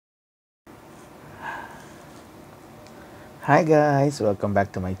Hi guys, welcome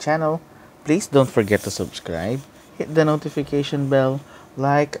back to my channel. Please don't forget to subscribe, hit the notification bell,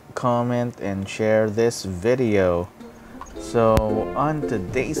 like, comment, and share this video. So on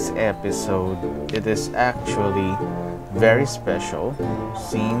today's episode, it is actually very special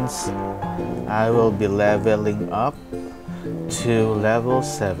since I will be leveling up to level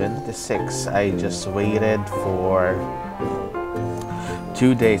 76. I just waited for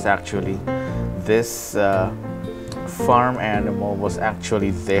 2 days actually. This farm animal was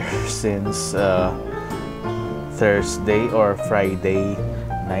actually there since Thursday or Friday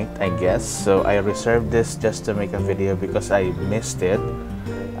night, I guess. So I reserved this just to make a video because I missed it.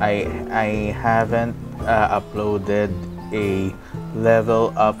 I haven't uploaded a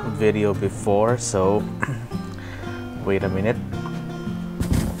level up video before, so wait a minute.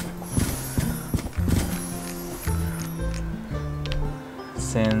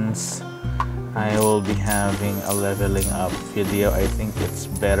 Since I will be having a leveling up video, I think it's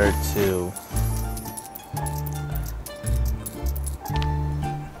better to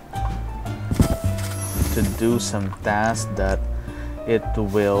do some tasks that it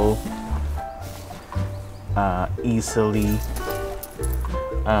will easily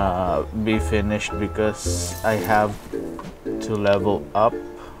be finished because I have to level up.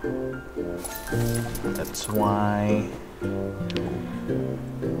 That's why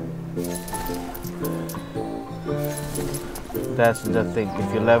that's the thing.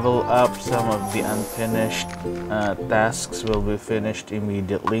 If you level up, some of the unfinished tasks will be finished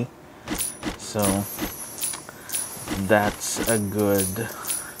immediately. So that's a good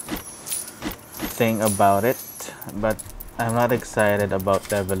thing about it. But I'm not excited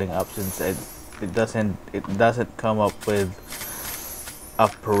about leveling up since it doesn't come up with a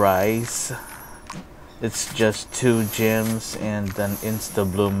prize. It's just 2 gems and an insta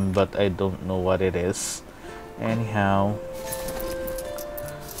bloom, but I don't know what it is. Anyhow,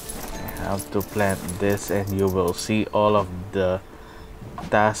 I have to plant this and you will see all of the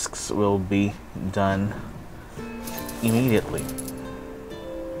tasks will be done immediately.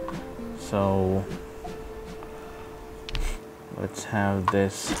 So let's have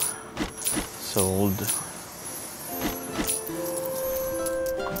this sold.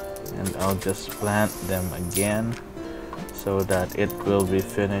 And I'll just plant them again so that it will be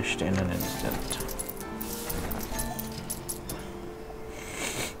finished in an instant.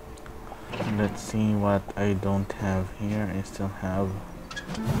 Let's see what I don't have here. I still have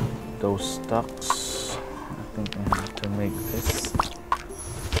those stocks. I think I have to make this.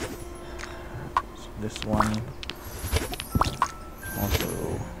 So this one. Also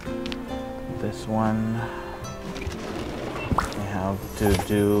this one. I have to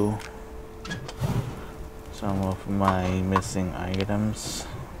do some of my missing items.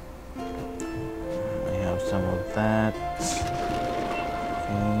 I have some of that.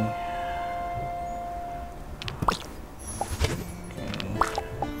 Okay.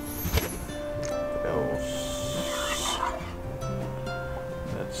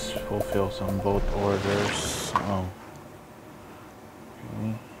 Let's fulfill some boat orders. Oh.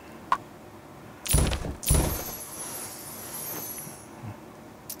 Okay.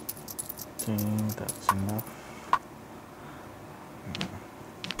 That's enough.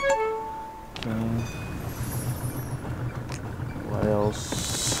 Okay. What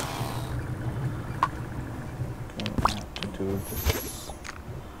else? Okay, I have to do this.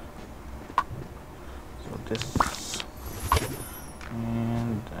 So this,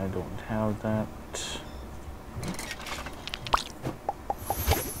 and I don't have that.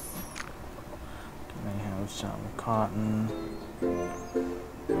 Can I have some cotton?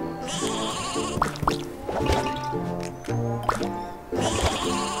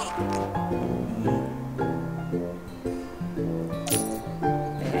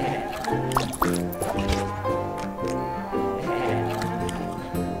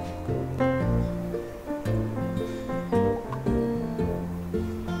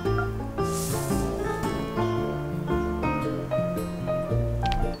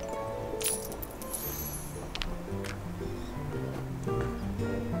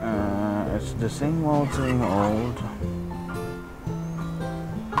 It's the same old, same old.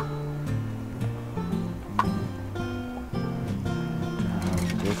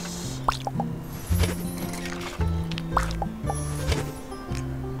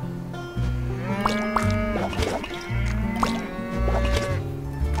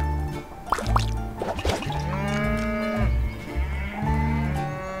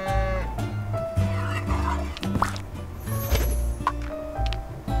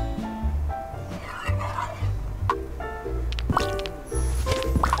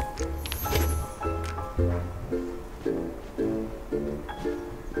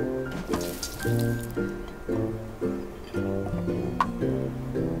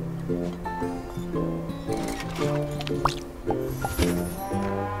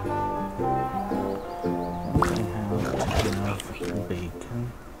 have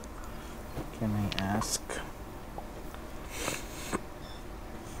bacon. Can I ask?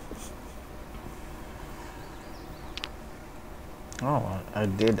 Oh, I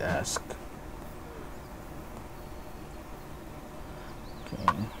did ask.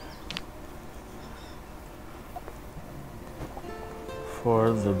 Okay.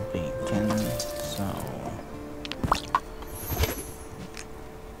 For the bacon, so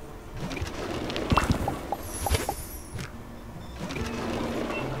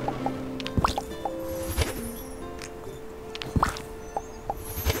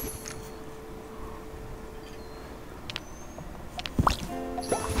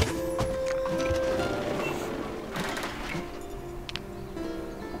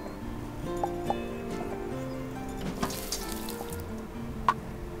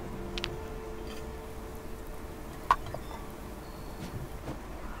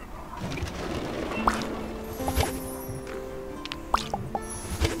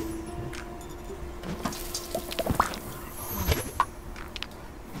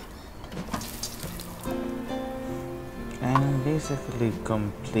I'm basically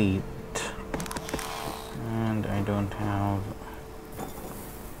complete, and I don't have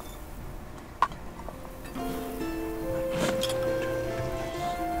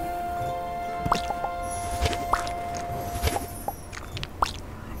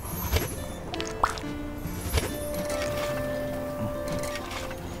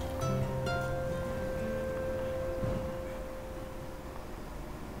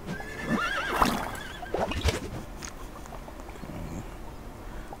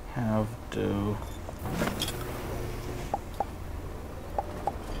to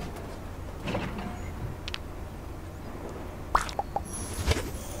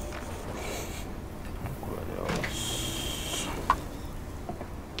what else?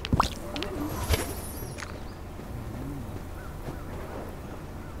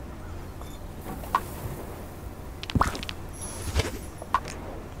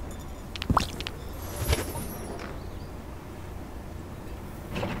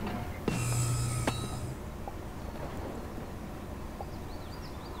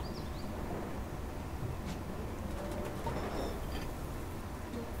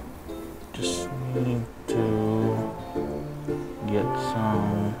 Just need to get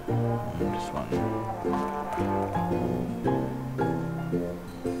some this one.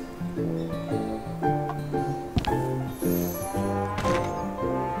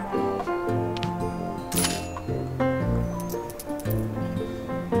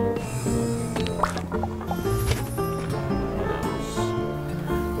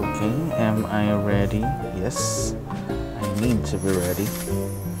 Okay, am I ready? Yes, I need to be ready.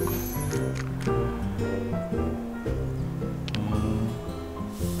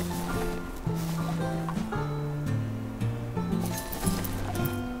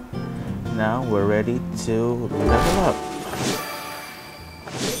 Now we're ready to level up.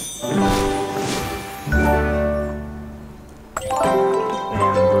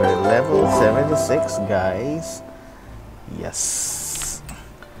 And we're level 76, guys. Yes.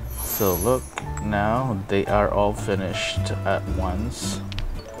 So look, now they are all finished at once.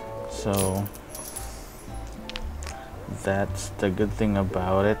 So that's the good thing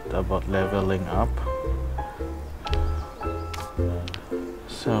about it, about leveling up.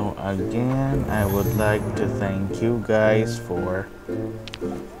 So again, I would like to thank you guys for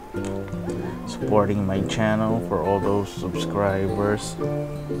supporting my channel, for all those subscribers,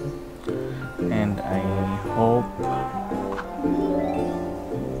 and I hope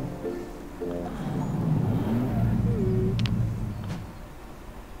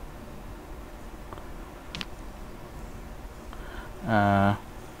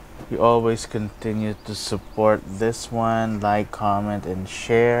you always continue to support this one. Like, comment, and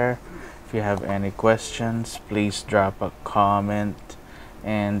share. If you have any questions, please drop a comment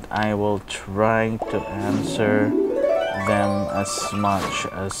and I will try to answer them as much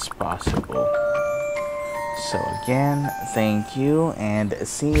as possible. So again, thank you and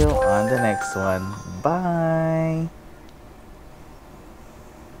see you on the next one. Bye.